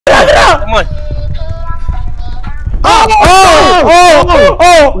Come on.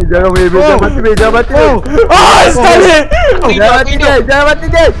 Jangan mati. Sekali. Jangan mati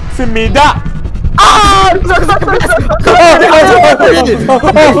dia. Semida.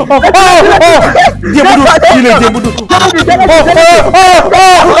 Dia bodoh. Gila dia bodoh.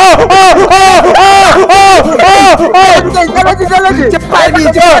 Cepat ni.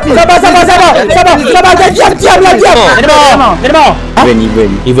 Sabar. Diam.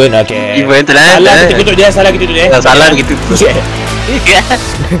 Event, okey. Event tu lah. Salah kita tutup dia. Salah gitu.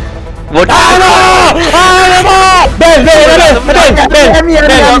 Bodoh. Bel.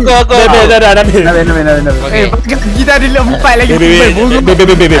 Nabil. Kita ada 4 lagi. Event.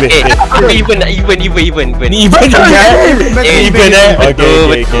 Ni event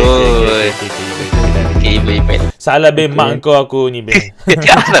Betul. Okay, event. Salah be mak kau aku ni be.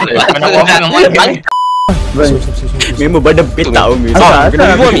 Member badan petak Umi.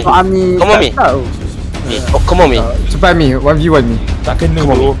 Come on, Mi. Cepat Mi, 1v1 Mi. Tak kena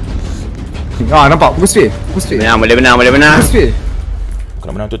bro. Nampak pukul speed. Boleh menang. Pukul speed. Aku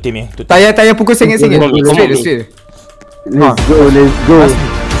nak menang untuk tim ni. Tayar pukul sengit-sengit. Speed. Let's go.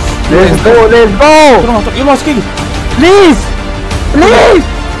 Tolong, you lost skill. Please.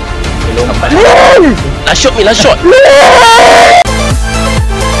 Last shot.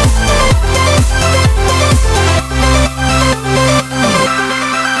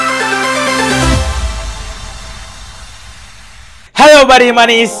 Hello buddy,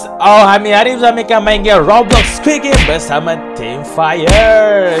 manis. Oohami hari ini kami akan main game Roblox Squid game bersama Team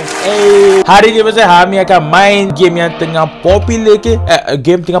Fire. Hari ini Kami akan main game yang tengah popular ke?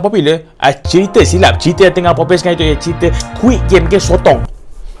 Game tengah popular? Cerita yang tengah popular sekarang itu cerita Squid game ke sotong.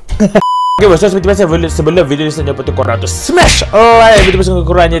 Okay, so seperti biasa sebelum video ni jangan lupa korang tu smash like video pasal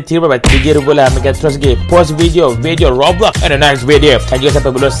korangnya tiru berapa 3 ribu lah. Mereka terus lagi post video Roblox and the next video. Dan juga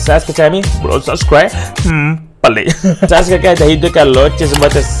sampai belum subscribe kami, belum subscribe pelik. Subscribe dan hidupkan loceng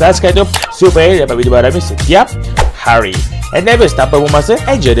sebatas subscribe tu supaya dapat video baru kami setiap hari. And never tanpa buang masa,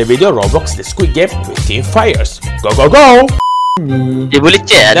 enjoy the video Roblox the Squid game with Team Fires. Go. Dia boleh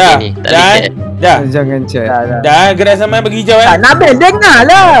chat dah, ni. Tak dah. Jangan chat. Dah gerak sama bagi hijau Nabil dengar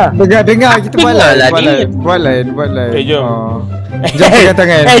lah. Dengar kita buat lain. Buat lain. Okay, jom. Jom pegang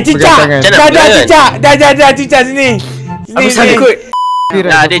tangan. Cicak. Dah cicak sini. Aku sangkut.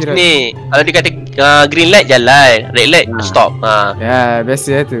 Dia sini. Kalau dia kata green light jalan, red light stop. Ya,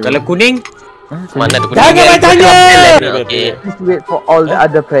 biasa tu. Kalau kuning mana tu kuning? Jangan bertanya. Okey. Just wait for all the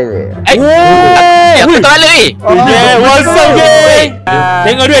other players. Aku tak kalah ni. Yeah, what's up gang?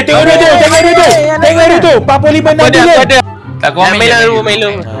 Tengok duit tu. 45 dulu. Aku main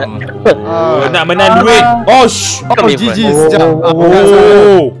lu. Nak menang duit. GG sekejap.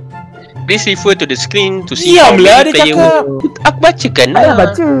 Please refer to the screen to see Diamlah dia cakap. Aku bacakan Ayah lah.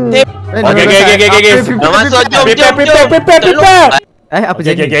 baca. Okay. Masuk jom. Prepare. Apa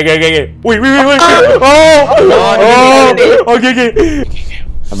jadi? Okay. Wait. Okay.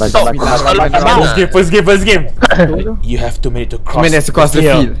 First game. You have 2 minutes to cross. 2 minutes to cross the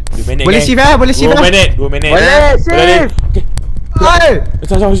field. Boleh shift 2 minit. Boleh shift.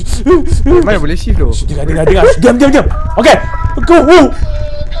 Mana boleh shift tu? Dengar. Diam. Okay. Go.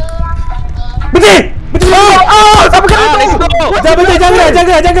 Berhenti. Sama kali. Jangan.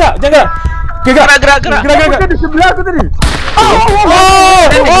 Gerak. Aku di sebelah aku tadi.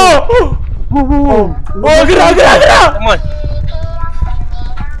 Gerak. Come on.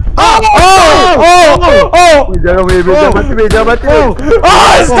 Jangan mati.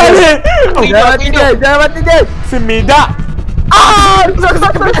 Sekali. Jangan mati dia. Semida.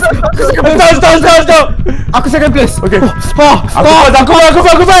 Stop. Aku second place. Okay.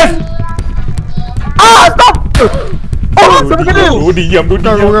 Aku first. Stop. Diam.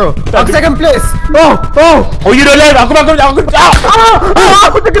 Aku second place. You don't left. Aku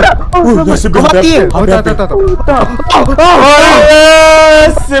Aku tergerak. Kau mati ke? Tak.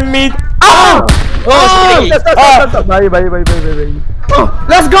 Semit. Baik.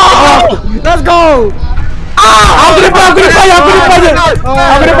 Let's go. Aku depan.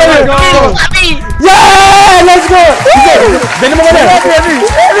 Yeah, let's go. Dynamo mana?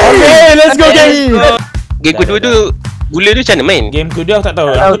 Okay, let's go gang. Game kedua tu gula tu macam mana main? Game kedua aku tak tahu.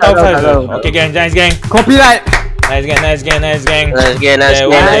 Aku tahu first. Okay gang, nice gang. Copyright. Nice gang.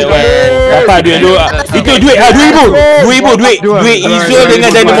 Apa duit dulu? Itu duit 2000. Duit Izzul dengan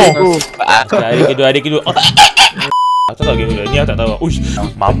Dynamo. Hari kedua. Aku tak tahu game ni, aku tak tahu. Uish,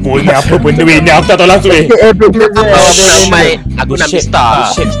 mampu ni apa benda ni? Aku tak tahu langsung Aku nak star.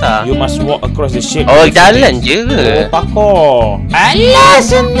 You must walk across the shape. Oh, jalan je ke? Parkour. Alah,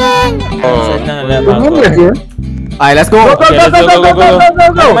 senang. Senang lah parkour. Let's go. Okay, let's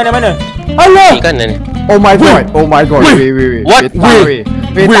go. Mana? Allah. Ni kan ni. Oh my god. Wait. What? Wait.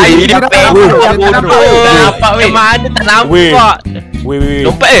 Ini Tak nampak weh. Mana tak nampak. Wait.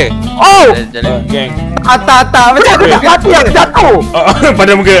 Lompat Oh. Gang. Tak. Macam aku nak mati aku jatuh.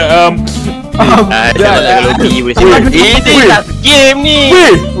 Pada muka Jangan lagi boleh. Ini tak game ni.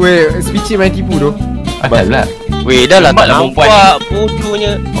 Wait, Spicit main tipu tu. Adalah. Weh, dah lah tak Nampaklah perempuan nampak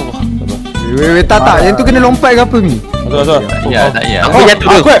bodohnya. Allah. Wait, tak. Yang tu kena lompat ke apa ni? Ya. Tak ya. Aku jatuh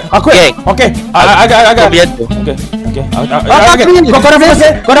dulu. Aku. Geng. Okey. Agak. Aku jatuh. Okey. Kau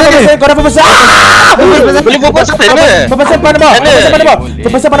dah perbesar. Boleh buat pasal mana? Perbesar pada bawah. Terus.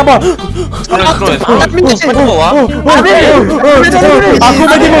 Pada bawah. Aku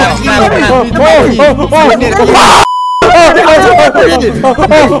bagi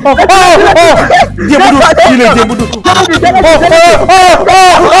dia bodoh. Gila dia bodoh.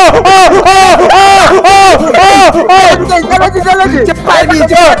 Cepat ni.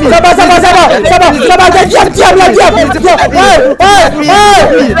 Sabar. Diam.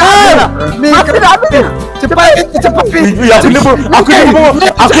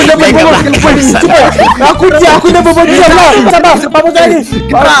 Cepat. Aku dah berdiam lah. Sabar sekali.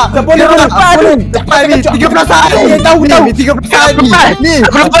 Tak boleh. Cepat ni. 13 saat ni. Tahu. 13 saat ni.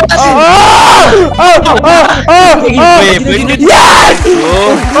 Aku lupa tak sih. Yes!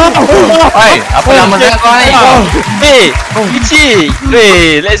 Oi, apa nama kau ni? Kecil.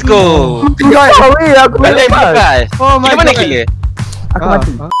 Let's go. Aku Balik bebas. Oh my Kita mana God. killer? Aku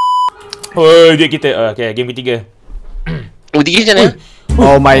mati. Dia kita. Okay, game ketiga. Tiga macam mana?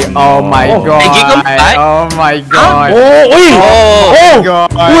 Oh my god. Game keempat? Oh my god.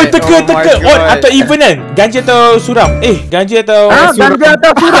 Teka. God. Atau event kan? Ganja atau suram? Ganja atau Ganja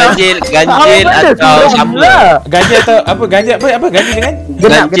atau suram? Ganjil atau sama. Ganja atau apa? Ganja dengan?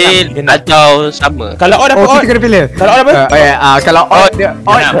 Ganjil atau sama. Kalau odd apa? Kita kena pilih. Kalau odd apa? Kalau odd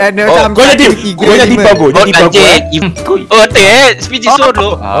Kau jadi bagus. Oh, ganjil. Oh, Spicit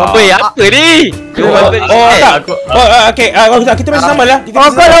solo. Weh, apa ni? Tak. Okay, kita masih sama lah.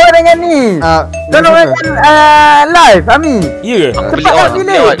 Kau lawan dengan ni. Kau lawan dengan live, Ami. Ya ke? Aku beli on.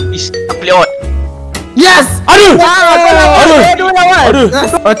 Aku beli on. Yes. Aduh.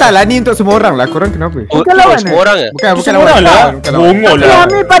 Oh tak lah, ni untuk semua orang lah. Korang kenapa? Bukan lawan Semua orang ke? Bukan Semua orang lah. Bongol lah.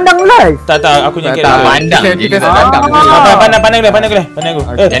 Ami pandang live. Tak, aku nyangkit. Tak, Pandang je. kita Pandang. Pandang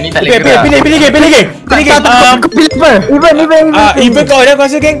aku. Yang ni tak boleh gerak. Pilih game. Kau pilih apa? Event kau dah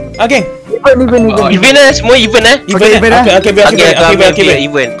kuasa geng. Geng. Event lah, semua event lah. Event lah. Okay,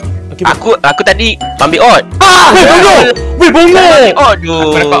 event. Aku tadi ambil odd. Bongol. Odd tu.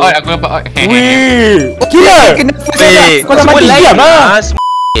 Aku dapat odd. Kira. Kau dah mati diam lah.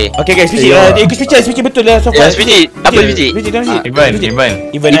 Okay guys, Spicit betul lah. Ya, Spicit. Apa Spicit? Event.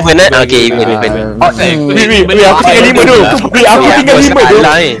 Event lah. Okay, event. Odd saya. Aku tinggal 5 tu. Aku tinggal 5 tu.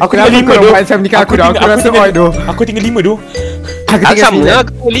 Aku tinggal 5 tu. Macam nikah aku dah. Aku rasa odd tu. Aku tinggal 5 tu. Aku sama lah.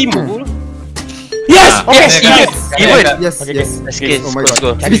 Aku 5. Yes. Event. Yes. Okay, Oh my let's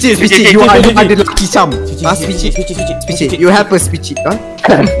god. go. Spicit, you are the lucky charm. Spicit, you help us Spicit.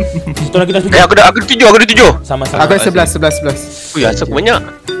 Tolong kita Spicit. Aku ada 7. Sama. Aku 11. Ui, asal aku banyak.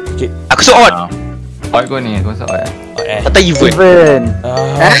 Okay. Aku so odd. Odd kau ni, kau masuk odd. Kata event.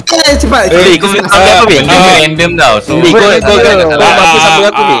 Cepat. Kau ambil apa ni? Random tau. So Kau apa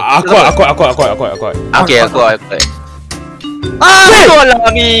sama aku ni? Aku. Okay, aku. Betul lah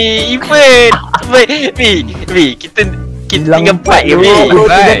Mi. Event. Mi, kita tinggal 4 ke Mi?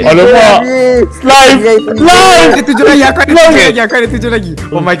 Alamak. Live. Ada 7 lagi. Aku ada 7 lagi.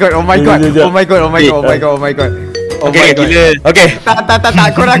 Oh my god. Okay, gila. Okay.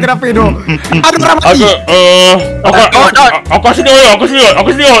 Tak. Korang kenapa tu? Ada orang mati. Aku sini. Aku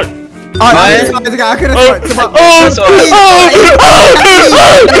rasa sebab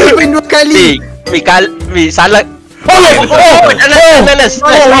event 2 kali. Mi, salah.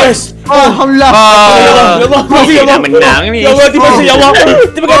 Alhamdulillah. Dah menang ni. Ya Allah, terima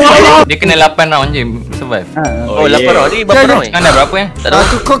kasih. dia kena 8 round je survive. Oh, 8 round ni berapa round ni? Sekarang dah berapa Tak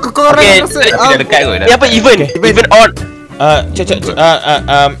tahu. Kau orang Okay, rasa Dah dekat kot dah. Ni apa event? Event on.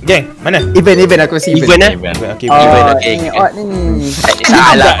 Geng, mana? event aku rasa Event eh? Okay, Event, okay. Odd ni.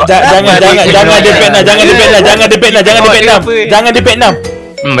 Salah. Jangan debate 6.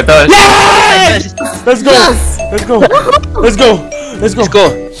 Betul. Yes! Let's go. Let's go.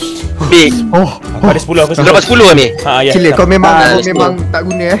 Big. Aku ada 10. Aku Dapat 10 ni. Ya. Gila, kau memang let's go. tak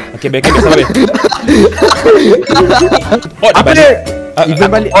guna Okay, baik sabar. Apa dia? Event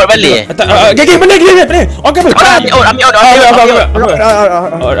balik. Oh, balik eh? Geng, mana? Okay, baik. Ambil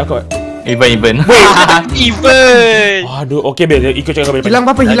out. Aku. Event. Event. Aduh, okay, baik. Ikut cakap balik. Hilang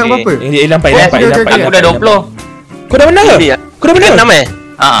berapa? Hilang 4. Okay. Hilang 4. Aku dah 20. Kau dah menang ke? Kau dah menang?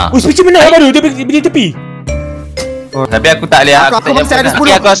 6 Oh, Spicit menang baru dia berdiri tepi. Tapi aku tak boleh. Aku masih ada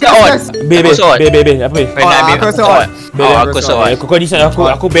 10. Aku rasa on. B. Apa ni? Aku rasa on. Aku rasa on. Kau decide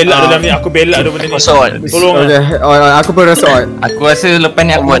aku belak dalam ni. Aku belak dalam benda ni. Rasa on. Tolong. Aku pun rasa on. Aku rasa lepas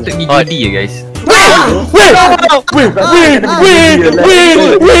ni aku untuk pergi judi ya guys. Weh.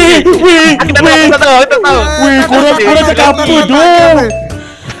 Aku tak tahu. Weh, korang cakap apa dong?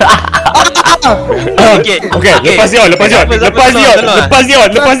 Okey. Lepas dia on.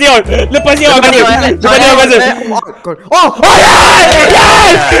 Oh, yes!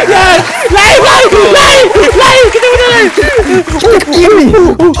 Live! Kita menang!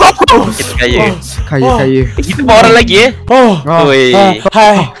 Kita kaya. Kaya. Kita bawa orang lagi Oi.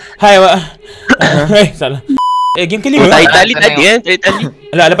 Hai, Wak. Salah. Game kelima. Tali tadi.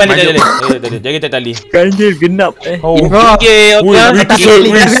 Alah, lepas ni tali. Jaga tali. Ganjil genap. Okey.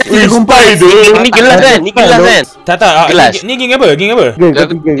 Ni gelas kan? Tak. Gelas. Ni game apa?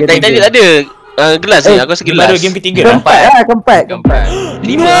 Tadi tak ada gelas ni. Aku rasa gelas. Baru game ketiga. Keempat. 5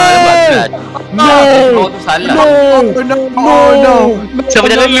 gelas. Kau tu salah. No. Siapa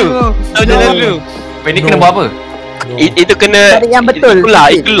jalan dulu? Ini kena buat apa? Itu kena Cari yang betul.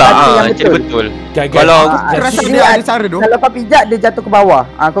 Itulah. Cari betul. Kalau Aku rasa dia ada cara tu. Kalau kau pijak dia jatuh ke bawah.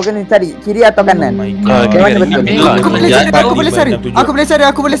 Kau kena cari kiri atau kanan. Mana betul?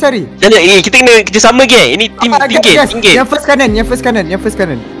 Aku boleh sari. Jangan kita kena kerjasama geng. Ini team game. Yang first kanan.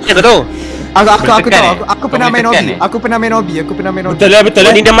 Ya tak tahu. Aku tahu. tekan, Aku pernah main tekan, hobby. Aku pernah main hobby. Betul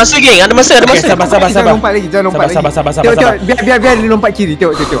lah. Ni dah masa geng. Ada masa. Sabar. Jangan lompat lagi. Sabar. Tengok. Biar dia lompat kiri.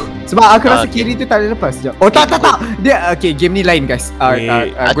 Tengok. Sebab aku rasa kiri tu tak boleh lepas. Sekejap. Oh tak. Dia okay, game ni lain guys.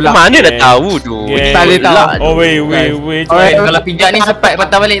 Gulak. Mana dah tahu tu. Tak boleh tahu. Oh wait. Kalau pijak ni cepat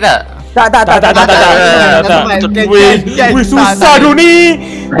patah balik tak? Tak. Weh, susah tu ni.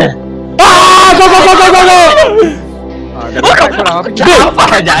 Go.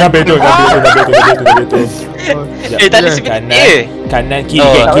 Nabil tu. Tadi Spicit. Kanan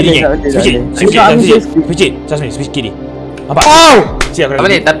kiri. Spicit. Spicit kiri. Nampak? Siap Tak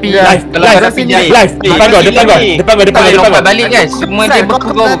boleh tapi live. Depan kau. Lompat balik guys. Semua dia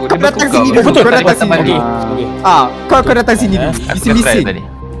bertukar. Kau datang sini dulu. Betul. Kau datang sini. Kau datang sini dulu. Bismillah.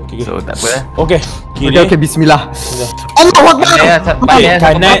 So tak apa. Okey. Okey, bismillah. Allahu akbar.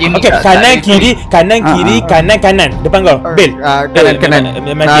 Kanan kiri, kanan. Depan kau. Bel. Kanan.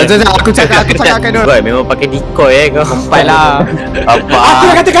 Jom aku cakap dulu. Boy, memang pakai decoy kau. Baiklah. Apa? Aku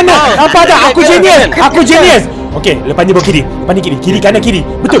dah kata kanan. Apa dah? Aku genius. Okey, lepas ni bawa kiri. Lepas ni kiri, kanan kiri.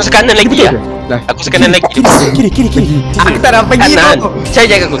 Betul. Aku sekanan lagi ya. Aku sekanan lagi. Kiri. Aku tak nak pergi Kanan. tu.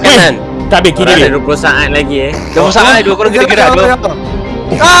 Saya jaga aku kanan. Tak habis kiri. Ada 20 saat lagi 2 saat 2 korang kena gerak dulu.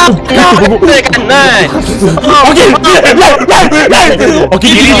 Kanan. Okey.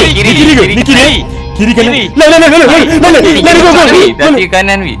 Okey, kiri. Kiri kanan. Lari go. Tapi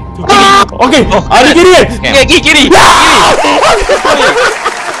kanan wi. Okey, ada kiri. Kiri.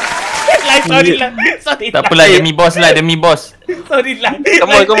 Sorry lah. Tak apalah demi bos. Sorry lah.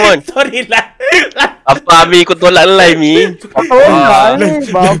 Come on. Sorry lah. Apa Ami kau tolak live ni? Tolak ni.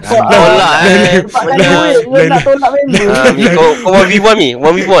 Bapak. Tolak Pakai duit. Kau nak tolak member. Ami kau 1v1 ni.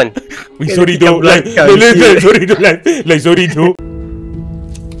 1v1. Sorry tu. Sorry tu.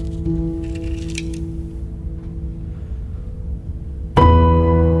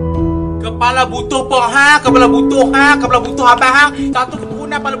 Kepala butuh pok kepala butuh abang satu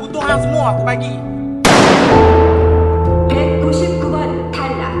keturunan kepala butuh semua aku bagi.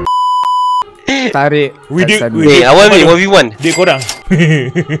 Tarik. Awal ni 1v1. Dia korang.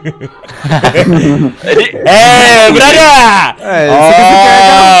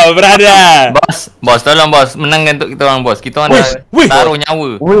 Brother. Bos tolong bos menangkan untuk kita orang bos. Kita orang dah taruh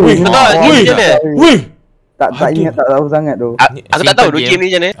nyawa. Tak ingat tak tahu sangat tu. Aku tak tahu dua game ni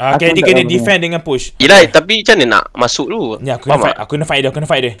macam mana. Okay, dia kena defend dengan push. Yelah, tapi macam mana nak masuk dulu? Ni aku kena fight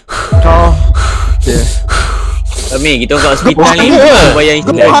dia. Ami, kita kat hospital ni bayar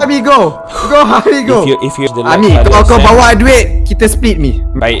Go Hami go. If you the Ami, kau bawa duit, kita split mi.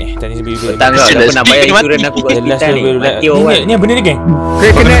 Baik, tadi sebelum tak aku nak bayar insurans aku kat hospital ni. Mati orang. Ni benda ni geng.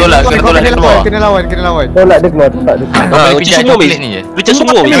 Kena lawan. Tolak dia keluar. Lucah semua ni. Lucah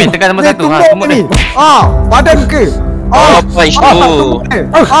semua ni. Tekan nombor 1. Semua ni. Badan ke? Apa isu?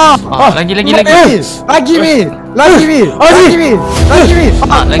 Lagi. Lagi mi.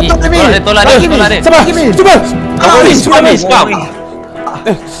 Tolak dia. Cuba. Habis.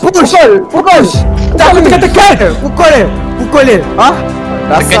 Pukul. Jangan tekan. Pukul dia.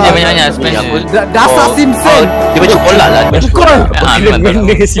 Tekan je banyak-banyak sebenarnya. Dasar Simpson. Dia macam bola lah. Pukul.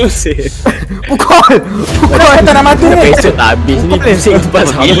 Tak nak mati ni. Besok tak habis ni. Pusing tu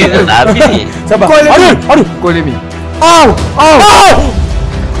pasal. Gila tak habis ni. Sabar. Aduh. Pukul dia mi.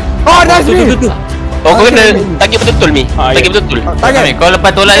 Nice Mi. Oh, kau kena target betul-betul Mi. Target betul-betul. Ami, kau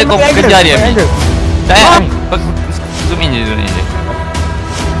lepas tolak dia kau kejar dia. Tak, Ami. Kau zoom in je.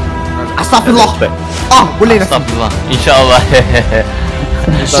 Astagfirullah. Boleh dah. Astagfirullah. InsyaAllah.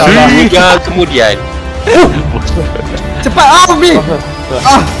 Hingga kemudian. Cepat Mi.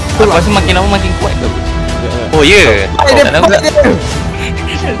 Aku rasa makin lama makin kuat tu. Oh ya.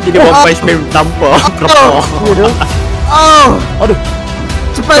 Dia one punch man tanpa. Aduh.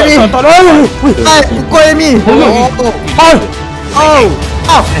 Cepat Mi. Pukul Mi.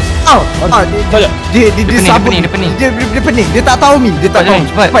 Dia sabun. Dia pening. Dia tak tahu Mi. Dia tak tahu.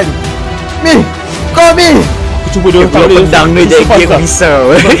 Cepat Mi. Kau Mi. Aku cuba dia tak boleh. Pedang dia jadi game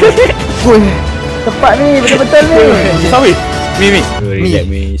risau. Cepat ni, betul-betul ni. Sawi. Mi.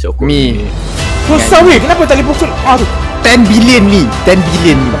 Kau sawi. Kenapa tak boleh pukul? Aduh. 10 billion Mi. 10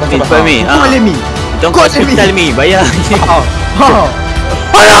 billion Mi. Cepat Mi. Kau boleh Mi. Tunggu hospital Mi. Bayar.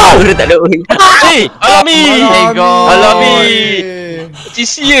 Dia tak ada. Hei, Alami. Alami.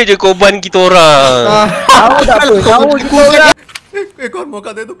 Sia je korban kita orang. Tahu tak apa, tahu kita orang. Kau mau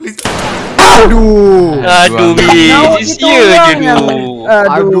kata itu please. Aduh. Aduh Mi. Sia je tu.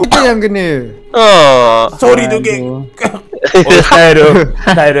 Aduh. Apa yang kena? Sorry tu geng. Oh, tak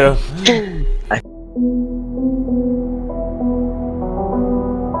ada.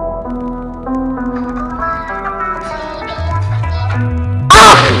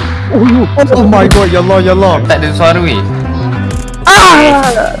 Oh my god, ya Allah. Tak ada suara weh.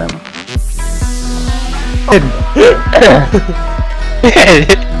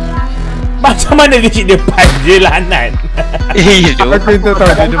 Macam mana kecil dia panjil lanan? Aku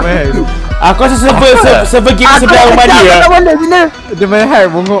tak tahu dia main hack. Aku rasa server game sebelah rumah dia. Dia main hack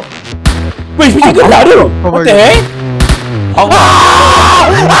bongok. Weh, macam gelap tu. What the heck?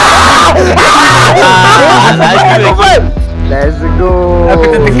 Let's go. Aku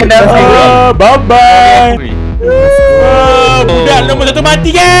tak tekan dah. Bye-bye. Budak nombor 1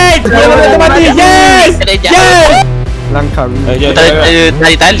 mati guys. Budak nombor 1 mati. Yes. Langkah Mi.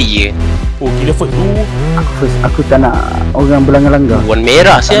 Tali je. Oh, gila first tu. Aku tak nak orang berlanggar-langgar. Warna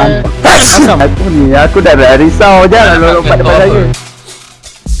merah sia. Aku dah risau je kalau lompat depan saya.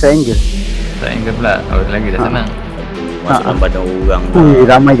 Triangle. Triangle pula. Oh, lagi dah senang. Masuk nampak ada orang.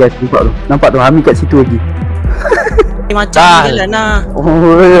 Ramai guys, nampak tu Hami kat situ lagi. Macam je lah nah.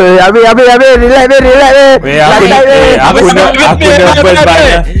 Habis, relax Weh, aku nervous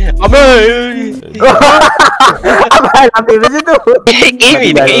banyak. Habis macam tu. Game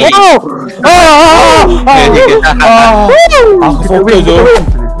ni dekat Aku fokus tu.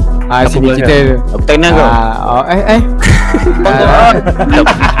 Sini kita. Aku tak kenal kau.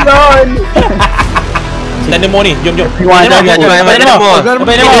 Dynamo ni, jom. Dynamo.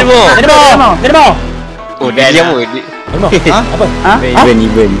 Oh, Dynamo. Apa?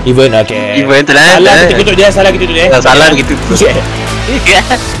 Event, okay. Event tu lah. Salah kita tu dia. Salah gitu.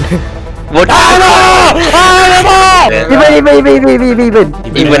 Bodoh.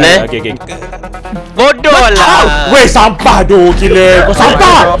 Event Okay. Bodoh lah. Weh, sampah tu gila. Kau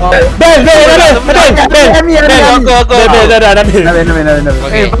sampah. Bel.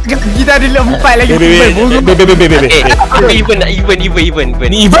 Kita ada 4 lagi. Event.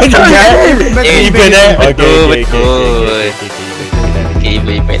 Ni event Okay.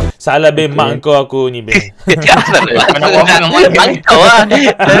 Event. Salah be mak kau aku ni be. Mantau lah.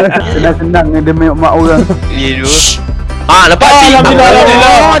 Senang-senang dia main mak orang. Lepas ni.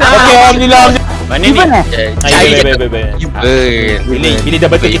 Alhamdulillah. Okay, alhamdulillah. Mana ni? Event. Bila dah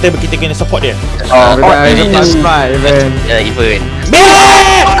betul kita kena support dia. Event. Event.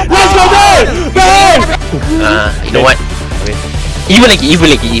 Let's go Ben. You know what? Even lagi.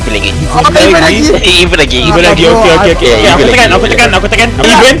 Okay. Aku tekan.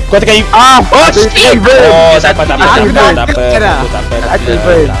 Even. Kau tekan. Tak apa.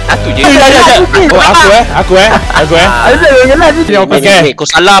 Satu je. Aku. Okay. Kau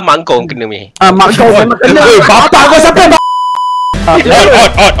salah mak kau kena ni. Mak kau sama kena. Bapak kau siapa?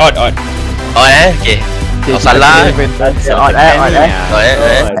 Odd. Okay. Kau salah. Odd.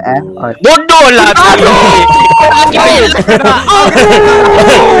 Bodoh lah. Oh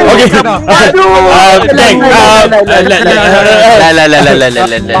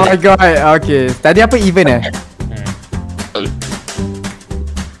my god. Okay. Tadi apa event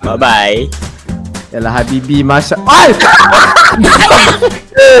Bye-bye. Yalah Habibi Masya. Ai!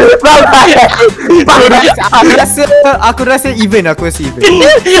 Aku rasa even.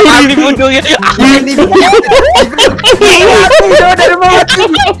 Ini bodoh ya. Ini dari bawah tu.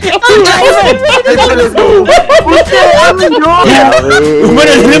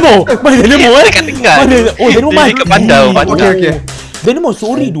 Mana Dynamo? Dekat tengah. Oh, Dynamo Dia dekat pandau. Okey. Dynamo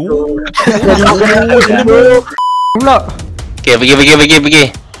sorry tu. Pula. Okay, pergi.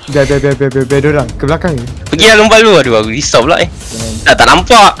 Biar dorang ke belakang ni. Pergi lah lompat dulu. Aduh, aku risau pula tak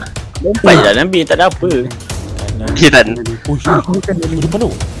nampak. Lompat je lah Nabil, tak ada apa. Dia tak. Oh, depan tu.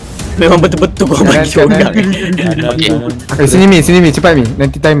 Memang betul-betul kau bagi orang. Okay. Sini Mi, cepat Mi.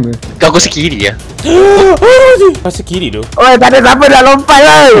 Nanti timer. Kau sekiri ya. Rasa kiri tu. Oi, tak ada siapa nak lompat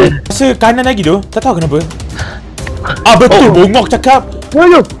lah. Rasa kanan lagi tu. Tak tahu kenapa. Betul bongok cakap.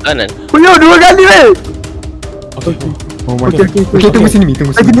 Kanan. Puyo 2 kali weh. Okey, tunggu sini Mi,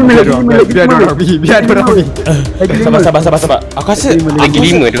 Biar dorang Mi. Sabar. Aku rasa Lagi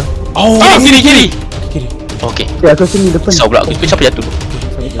 5 tu. Kiri. Okey. Ya, aku sini depan. Risau pula. Siapa jatuh?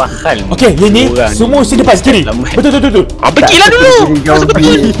 Pahal. okey, yang ni semua sini depan kiri. Betul. Pergilah dulu.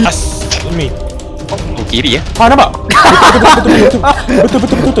 Pergi. Ni. Kiri ya. Nampak?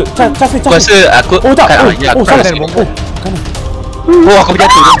 Betul. Cas. Aku rasa aku Oh tak. salah. Kanan. Kanan. Oh, aku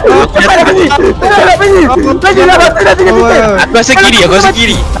berjatuh. Aku rasa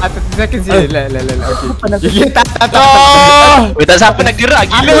kiri. Second sini. Okey. Tak siapa nak gerak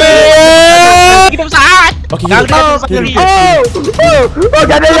gila. Kita besar. Okey. Kiri. Oh,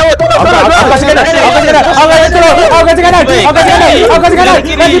 tak ada yang Aku kasih kanan.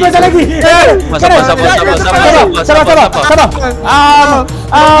 Lagi besar lagi. Sabar.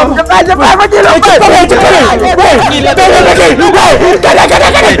 Cepat pergi lompat.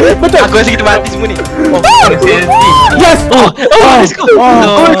 Betul. Aku rasa kita mati semua ni. Yes. Let's go.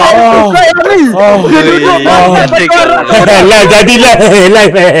 Live jadilah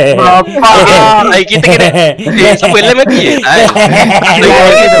live. Ay, kita kena. Siapa yang mati?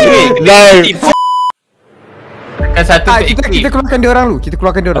 Live. Kan satu ke Kita keluarkan dia orang dulu. Okey.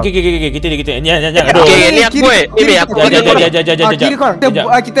 Kita. Jangan. Okay, ni aku ni aku. Kiri korang.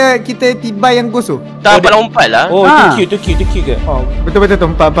 Kita tiba yang ghost tu. Tak dapat lompat lah. Oh, tu Q ke? Betul.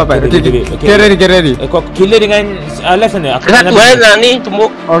 Empat. Okey. Get ready. Kau killer dengan live mana? Aku Satu lah ni tumbuk.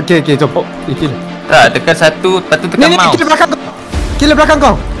 Okey, jom. Kill. Tak, tekan satu, lepas tu tekan Ni mouse. kill belakang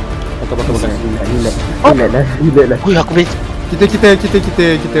kau. Bukan. Relax lah. Oi, aku boleh. Kita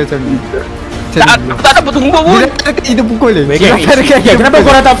macam ni. Aku tak dapat tumbuk pun. Dia pukul dia. Kenapa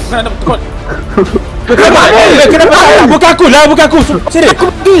kau tak kau? Kenapa? Bukan aku. Serius.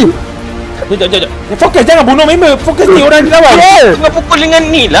 Sekejap. Fokus, jangan bunuh member. Fokus ni orang di lawan. Tengah pukul dengan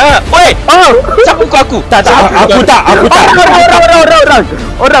ni lah. Oi. Siapa pukul aku? Tak. Aku tak.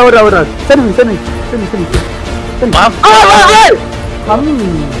 Orang. Sini. Maaf. Kami.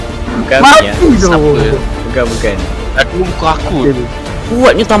 Mati tu. Bukan. Aduh, pukul aku.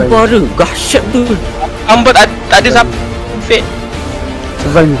 Kuatnya tanpa ada. Dahsyat tu. Ambat ada siapa? Fake.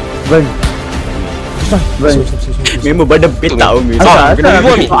 Bang. Memang badan petak Umi. Kena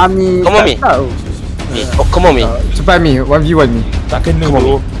review Mi. Come on Mi. Come on Mi. Cepat Mi, 1v1 Mi. Tak kena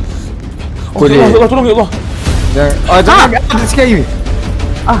tu. Tolong ya Allah. Jangan ada sekali Mi.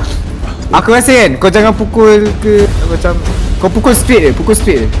 Aku rasa kan kau jangan pukul ke macam kau pukul straight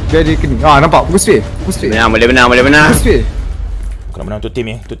je. Biar dia kena. Nampak pukul straight. Boleh menang. Pukul straight. Aku nak menang untuk tim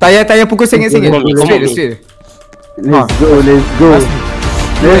ni. Tayar pukul sengit-sengit. Straight.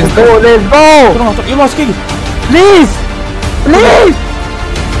 Let's go. Tolong sikit lagi. Please.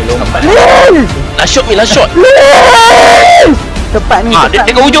 Last shot Mi. Cepat ni. Dia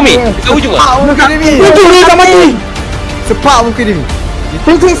kat ujung Mi. Dekat ujung ah. Muka dia Mi. Itu dia tak mati. Sepak muka dia Mi.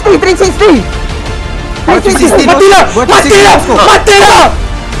 360. Matilah.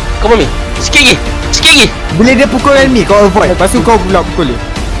 Come on Mi. Sikit lagi. Bila dia pukul enemy kau avoid. Lepas tu kau pula pukul dia.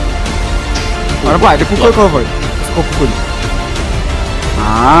 Nampak? Dia pukul kau avoid. Lepas tu kau pukul.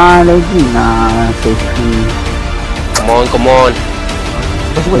 Lagi nak safety. Come on.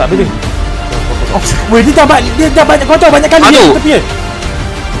 Semua tak boleh. Weh, dia dah banyak kau tahu banyak kali dia tepi dia.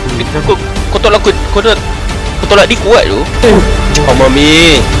 Kau tolak dia kuat tu. Come on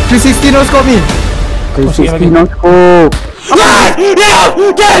Mi. 360 no scope Mi. 360 no scope. Let's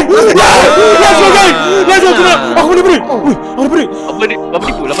go. Aku boleh beri.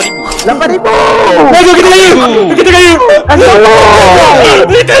 Berapa ribu? 8,000. Let's go, kita kayu.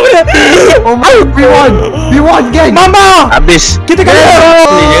 Oh my, we won gang. Mama. Habis. Kita kayu.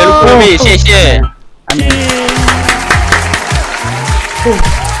 Jangan lupa Mi, share.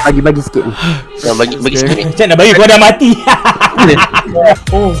 Bagi sikit. Bagi sikit Mi. Cak nak bagi kau dah mati.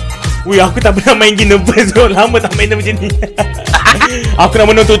 Wih, aku tak pernah main game nervous tu. Lama tak main macam ni. Aku nak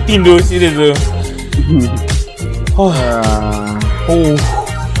menonton team tu. Serius tu.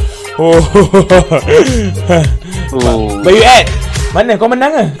 Where you at? Mana kau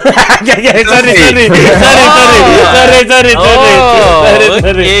menang ke?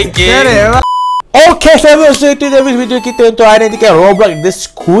 Sorry. Okay, sahabat, so itu dah video kita untuk hari ni kan, Roblox The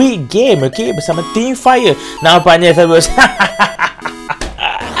Squid Game, okay, bersama Team Fire. Nampaknya sahabat.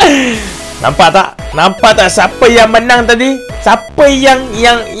 Nampak tak siapa yang menang tadi? Siapa yang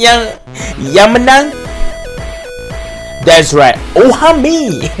menang? That's right,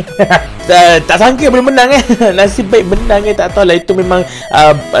 Oohami. Tak sangka boleh menang Nasib baik menang tak tahulah, itu memang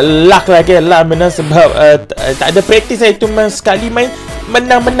luck lah ke. Luck menang sebab tak ada praktis lah. Itu memang sekali main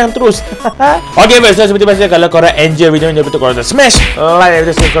menang terus. Okay guys, so seperti biasa, kalau korang enjoy video ni, jangan lupa korang smash like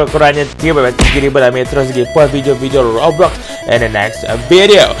video. So korangnya 3,000 lah terus lagi buat video-video Roblox in the next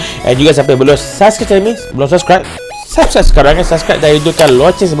video. And juga siapa yang belum subscribe channel ni, belum subscribe sekarang kan, subscribe dan hidupkan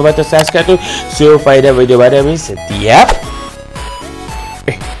loceng sebab tu subscribe tu supaya ada video baru ni setiap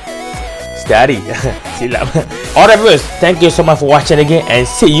hari. Silap. Alright viewers, thank you so much for watching again and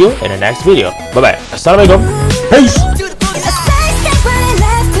see you in the next video. Bye bye. Assalamualaikum. Peace.